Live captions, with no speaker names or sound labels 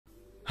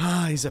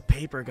He's a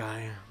paper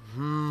guy.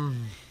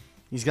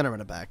 He's gonna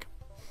run it back.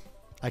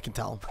 I can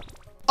tell.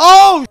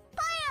 Oh!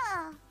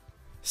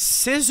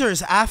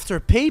 Scissors after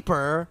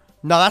paper?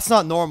 No, that's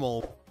not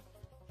normal.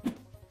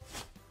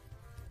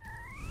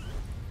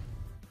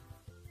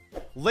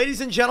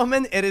 Ladies and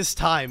gentlemen, it is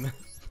time.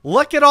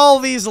 Look at all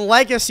these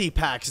legacy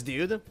packs,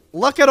 dude.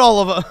 Look at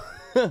all of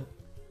them.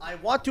 I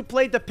want to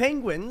play the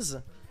Penguins,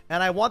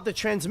 and I want the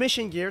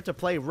transmission gear to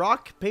play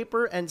rock,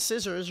 paper, and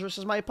scissors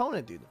versus my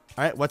opponent, dude.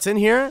 All right, what's in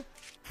here?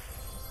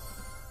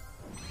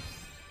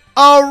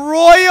 A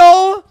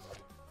Royal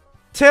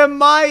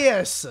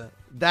Timaeus.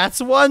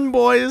 That's one,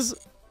 boys.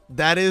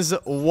 That is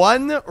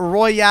one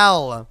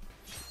Royale.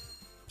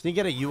 If you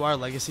get a UR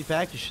legacy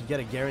pack, you should get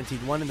a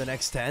guaranteed one in the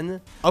next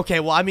 10. Okay,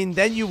 well, I mean,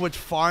 then you would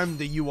farm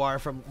the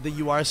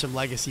URs from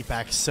legacy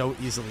packs so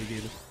easily,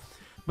 dude.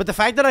 But the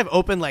fact that I've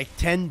opened like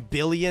 10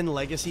 billion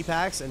legacy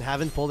packs and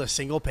haven't pulled a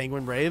single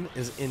Penguin Brave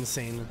is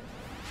insane.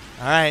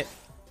 All right.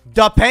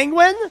 The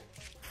Penguin?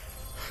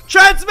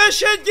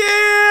 Transmission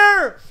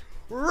gear!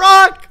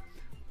 Rock,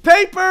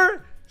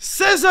 paper,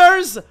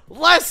 scissors,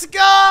 let's go!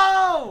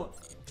 All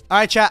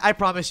right, chat, I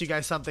promised you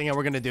guys something and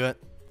we're gonna do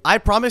it. I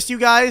promised you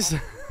guys...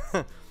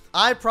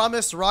 I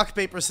promised rock,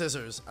 paper,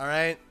 scissors, all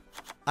right?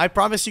 I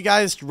promised you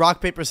guys rock,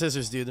 paper,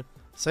 scissors, dude.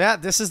 So yeah,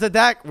 this is the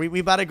deck. We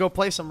about to go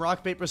play some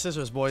rock, paper,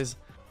 scissors, boys.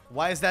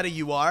 Why is that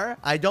a UR?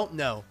 I don't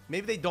know.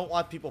 Maybe they don't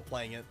want people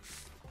playing it.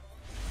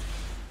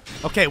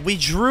 Okay, we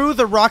drew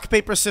the rock,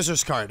 paper,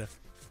 scissors card.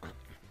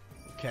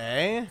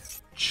 Okay.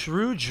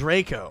 True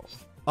Draco.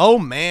 Oh,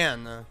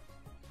 man.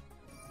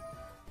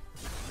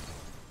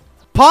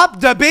 Pop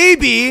the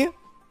baby!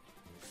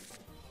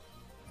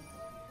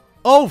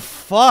 Oh,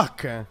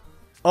 fuck.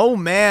 Oh,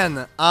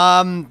 man.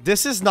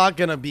 This is not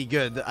gonna be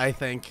good, I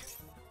think.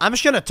 I'm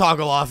just gonna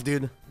toggle off,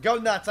 dude. Go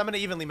nuts. I'm gonna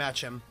evenly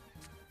match him.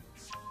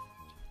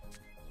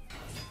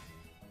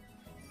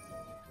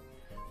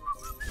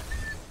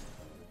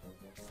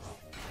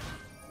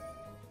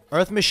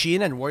 Earth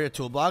Machine and Warrior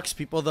Toolbox.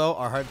 People, though,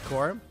 are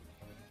hardcore.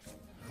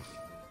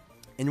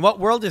 In what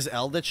world is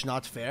Eldritch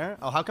not fair?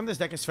 Oh, how come this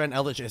deck is fair and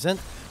Eldritch isn't?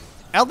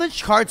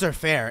 Eldritch cards are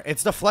fair.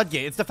 It's the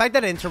Floodgate. It's the fact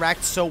that it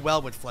interacts so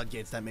well with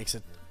Floodgates that makes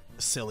it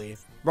silly.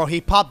 Bro, he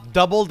popped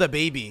double the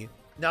baby.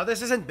 Now,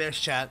 this isn't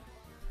Bish, chat.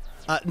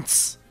 I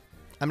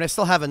mean, I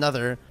still have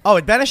another. Oh,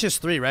 it banishes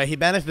 3, right? He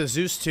banished the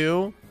Zeus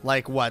 2.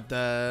 Like, what?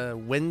 The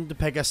Wind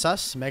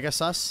Pegasus?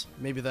 Megasus?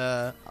 Maybe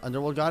the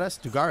Underworld Goddess?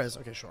 Dugaris?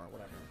 Okay, sure.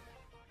 Whatever.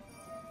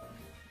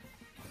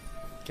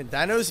 Can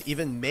Dinos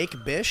even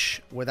make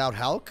Bish without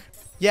Hulk?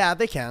 Yeah,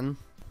 they can.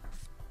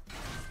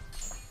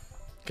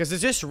 Because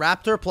it's just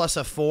Raptor plus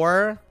a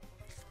 4.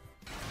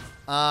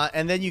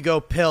 And then you go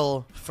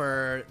Pill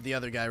for the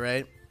other guy,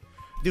 right?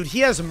 Dude, he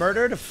has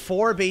murdered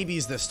 4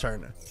 babies this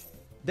turn.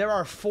 There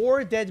are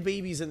 4 dead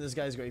babies in this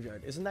guy's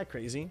graveyard. Isn't that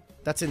crazy?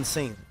 That's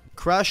insane.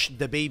 Crush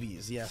the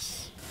babies,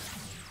 yes.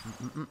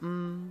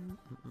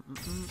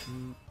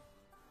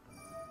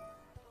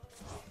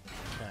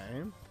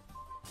 Okay.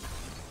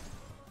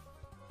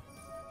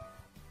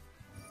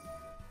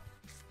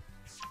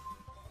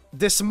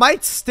 This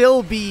might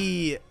still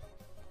be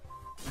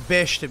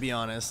Bish, to be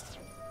honest.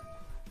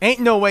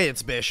 Ain't no way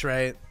it's Bish,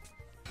 right?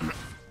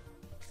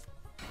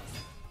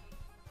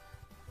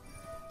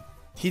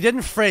 He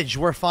didn't fridge.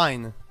 We're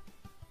fine.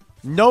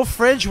 No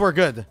fridge. We're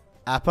good.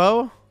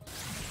 Apo.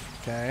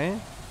 Okay.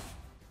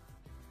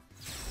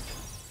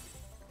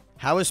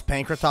 How is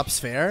Pancratops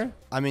fair?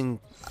 I mean,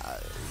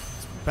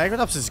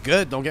 Pancratops is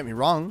good. Don't get me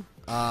wrong.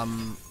 I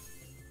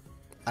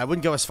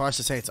wouldn't go as far as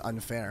to say it's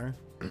unfair.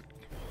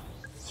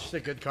 It's just a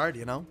good card,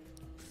 you know?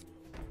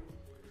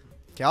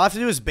 Okay, all I have to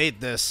do is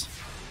bait this.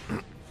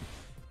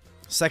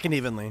 Second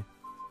evenly.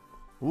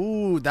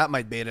 Ooh, that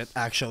might bait it,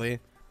 actually.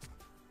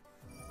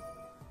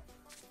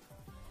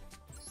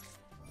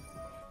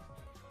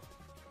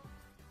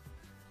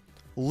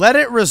 Let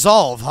it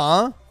resolve,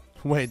 huh?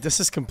 Wait, this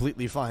is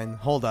completely fine.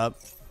 Hold up.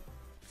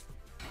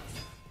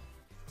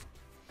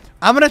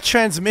 I'm gonna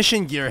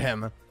transmission gear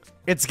him.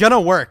 It's gonna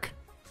work.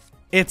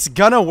 It's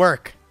gonna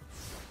work.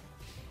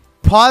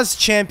 Pause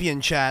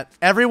champion, chat.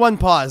 Everyone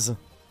pause.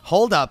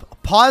 Hold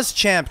up. Pause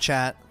champ,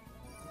 chat.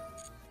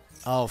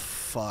 Oh,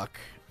 fuck.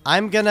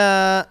 I'm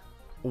gonna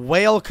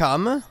whale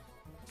come.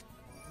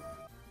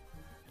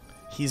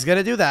 He's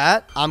gonna do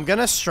that. I'm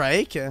gonna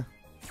strike.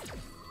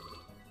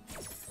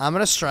 I'm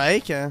gonna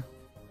strike.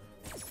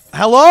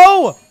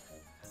 Hello?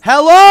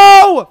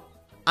 Hello?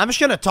 I'm just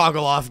gonna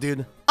toggle off,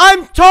 dude.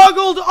 I'm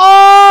toggled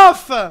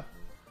off!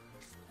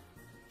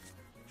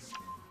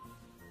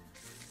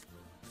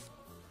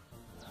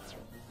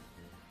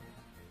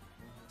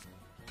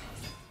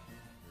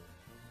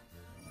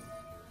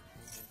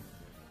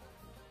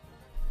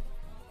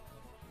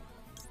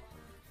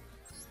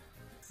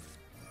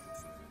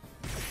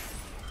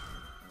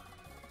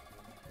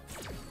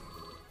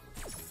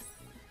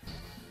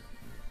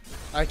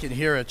 I can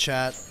hear it,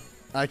 chat.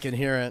 I can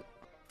hear it.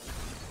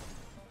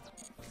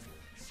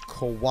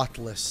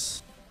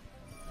 Coatless.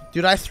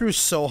 Dude, I threw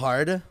so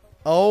hard.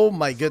 Oh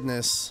my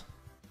goodness.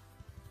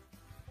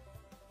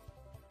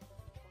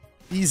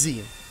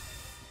 Easy.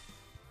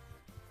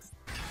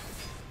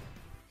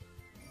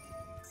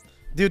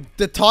 Dude,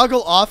 the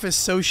toggle off is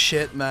so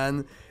shit,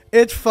 man.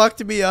 It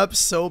fucked me up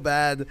so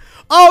bad.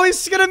 Oh,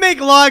 he's gonna make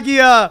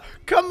Logia.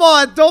 Come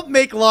on, don't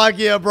make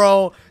Logia,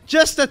 bro.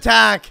 Just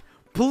attack.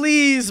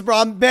 Please, bro,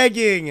 I'm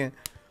begging.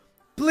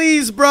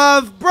 Please,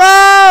 bruv.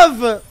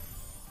 Bruv!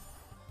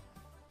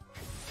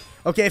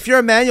 Okay, if you're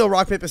a man, you'll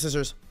rock, paper,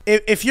 scissors.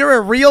 If you're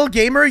a real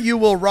gamer, you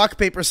will rock,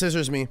 paper,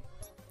 scissors me.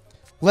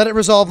 Let it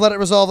resolve, let it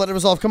resolve, let it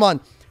resolve. Come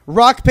on.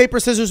 Rock, paper,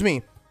 scissors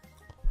me.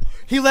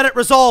 He let it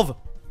resolve.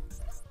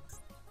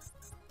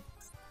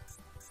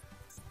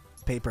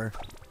 Paper.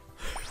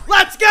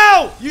 Let's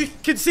go! You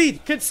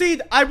concede.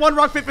 Concede. I won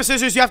rock, paper,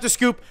 scissors. You have to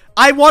scoop.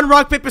 I won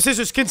rock, paper,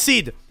 scissors.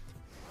 Concede.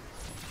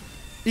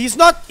 He's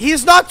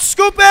not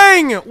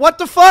scooping! What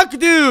the fuck,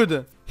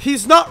 dude?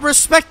 He's not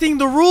respecting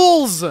the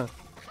rules.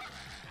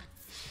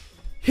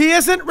 He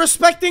isn't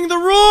respecting the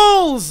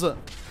rules!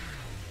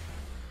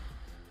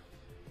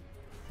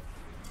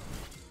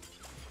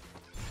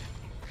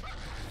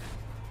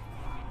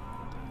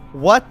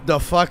 What the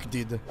fuck,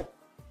 dude?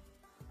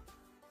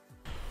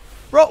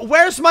 Bro,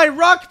 where's my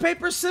rock,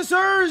 paper,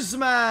 scissors,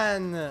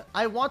 man?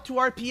 I want to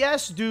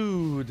RPS,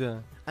 dude.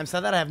 I'm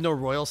sad that I have no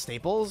royal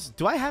staples.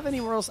 Do I have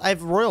any royals? I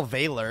have Royal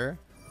Valor.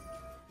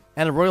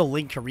 And a Royal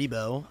Link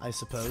Karibo, I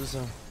suppose.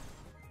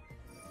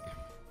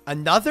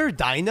 Another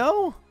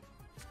dino?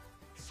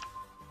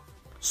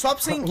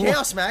 Stop saying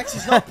Chaos Max,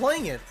 he's not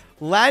playing it.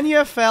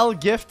 Lanya fell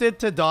gifted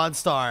to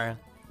Dawnstar.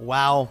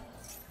 Wow.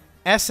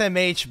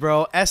 SMH,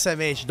 bro.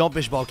 SMH. Don't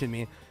bish balkan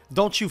me.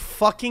 Don't you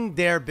fucking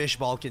dare bish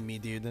balkan me,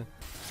 dude.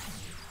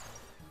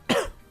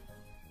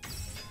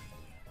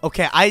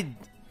 Okay,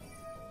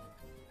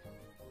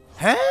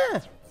 Huh?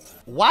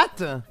 What?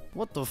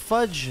 What the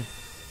fudge?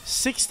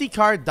 60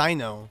 card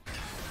dino.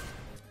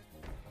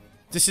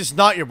 This is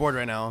not your board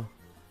right now.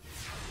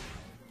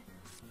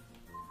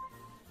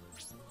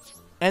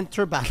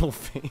 Enter battle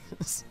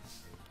phase.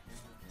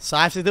 So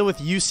I have to deal with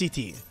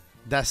UCT.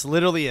 That's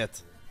literally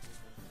it.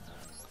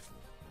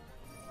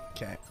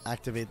 Okay,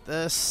 activate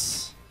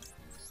this.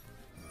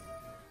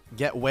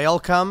 Get whale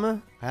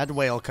come. I had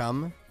whale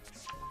come.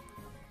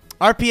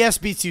 RPS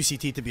beats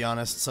UCT, to be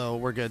honest, so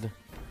we're good.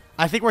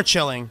 I think we're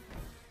chilling.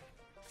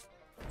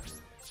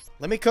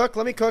 Let me cook,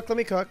 let me cook, let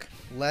me cook.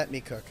 Let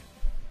me cook.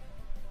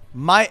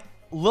 My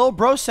little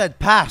bro said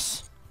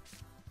pass.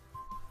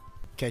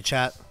 Okay,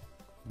 chat.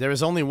 There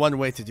is only one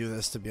way to do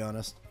this, to be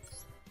honest.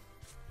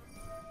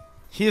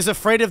 He is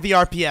afraid of the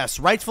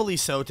RPS. Rightfully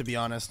so, to be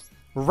honest.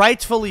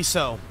 Rightfully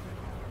so.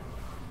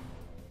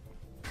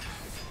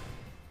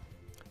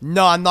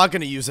 No, I'm not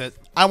gonna use it.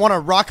 I want to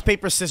rock,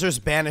 paper, scissors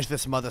banish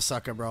this mother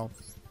sucker, bro.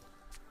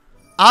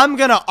 I'm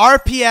gonna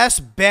RPS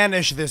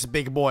banish this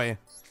big boy.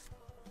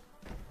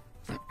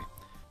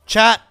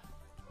 Chat,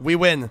 we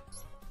win.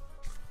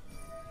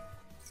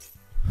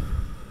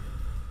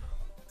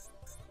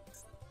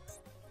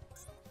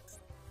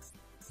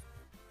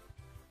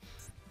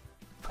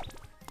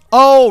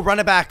 Oh, run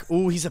it back.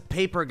 Ooh, he's a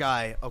paper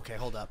guy. Okay,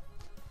 hold up.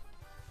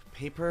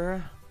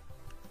 Paper.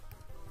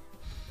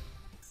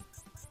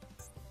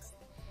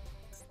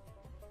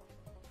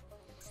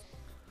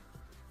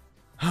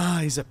 Ah,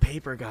 he's a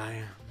paper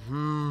guy.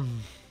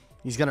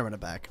 He's gonna run it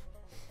back.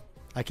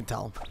 I can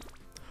tell.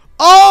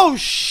 Oh,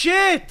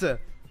 shit!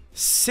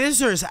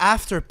 Scissors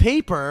after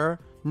paper?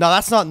 No,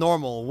 that's not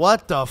normal.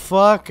 What the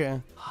fuck?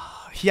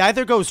 He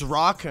either goes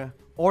rock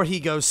or he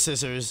goes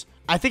scissors.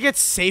 I think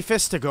it's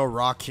safest to go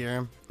rock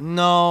here.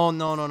 No,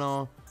 no, no,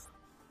 no.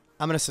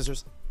 I'm gonna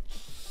scissors.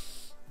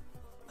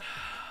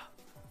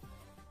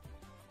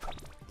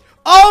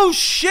 Oh,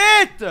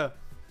 shit!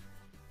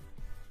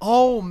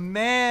 Oh,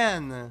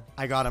 man.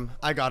 I got him.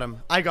 I got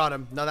him. I got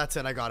him. No, that's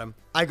it. I got him.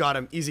 I got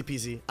him. Easy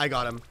peasy. I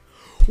got him.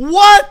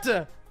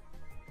 What?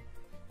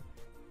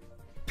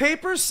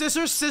 Paper,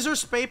 scissors,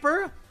 scissors,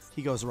 paper.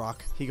 He goes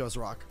rock. He goes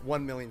rock.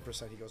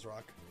 1,000,000% he goes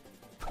rock.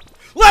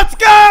 Let's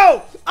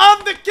go!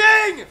 I'm the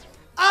king!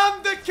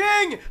 I'm the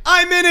king!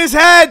 I'm in his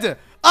head!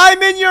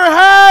 I'm in your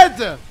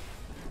head!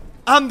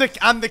 I'm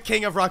the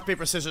king of rock,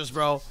 paper, scissors,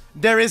 bro.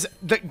 There's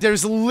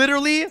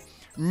literally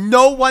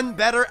no one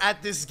better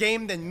at this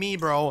game than me,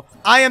 bro.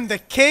 I am the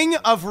king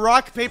of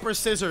rock, paper,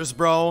 scissors,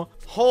 bro.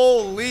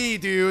 Holy,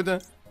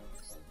 dude.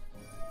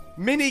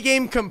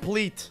 Minigame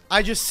complete.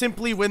 I just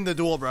simply win the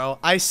duel, bro.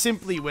 I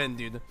simply win,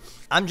 dude.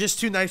 I'm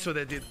just too nice with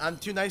it, dude. I'm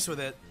too nice with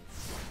it.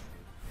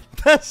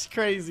 That's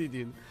crazy,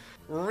 dude.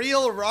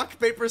 Real rock,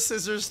 paper,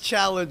 scissors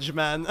challenge,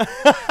 man.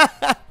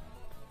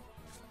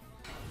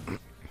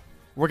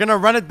 We're gonna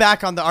run it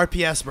back on the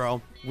RPS,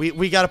 bro.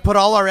 We gotta put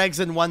all our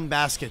eggs in one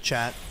basket,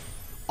 chat.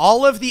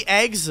 All of the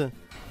eggs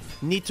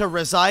need to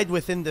reside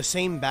within the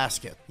same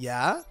basket.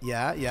 Yeah,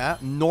 yeah, yeah.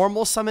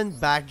 Normal summon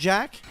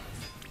backjack.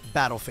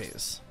 Battle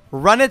phase.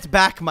 Run it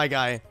back, my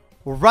guy.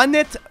 Run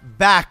it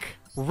back.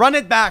 Run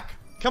it back.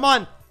 Come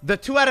on. The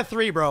 2 out of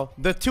 3, bro.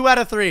 The 2 out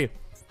of 3.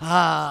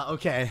 Ah,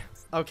 okay.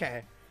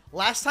 Okay.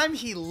 Last time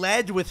he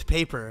led with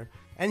paper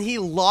and he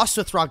lost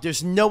with rock.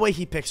 There's no way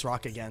he picks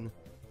rock again.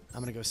 I'm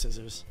gonna go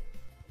scissors.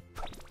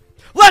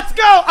 Let's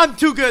go! I'm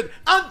too good.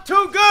 I'm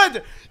too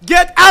good.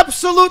 Get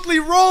absolutely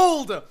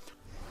rolled.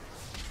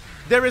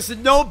 There is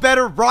no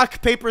better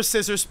rock, paper,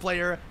 scissors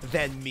player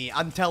than me.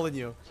 I'm telling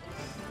you.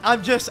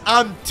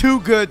 I'm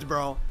too good,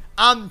 bro.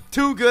 I'm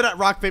too good at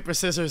rock, paper,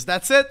 scissors.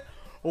 That's it.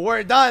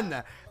 We're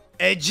done.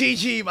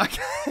 GG, my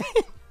guy.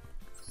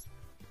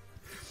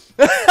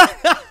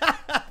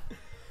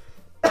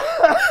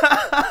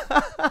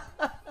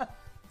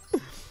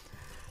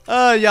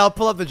 Yeah, I'll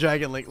pull up the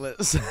Dragon Link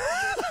list.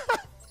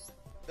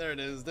 There it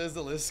is. There's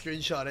the list.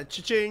 Screenshot it.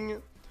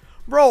 Cha-ching.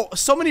 Bro,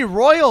 so many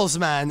royals,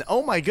 man.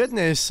 Oh my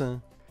goodness.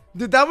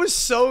 Dude, that was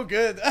so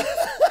good.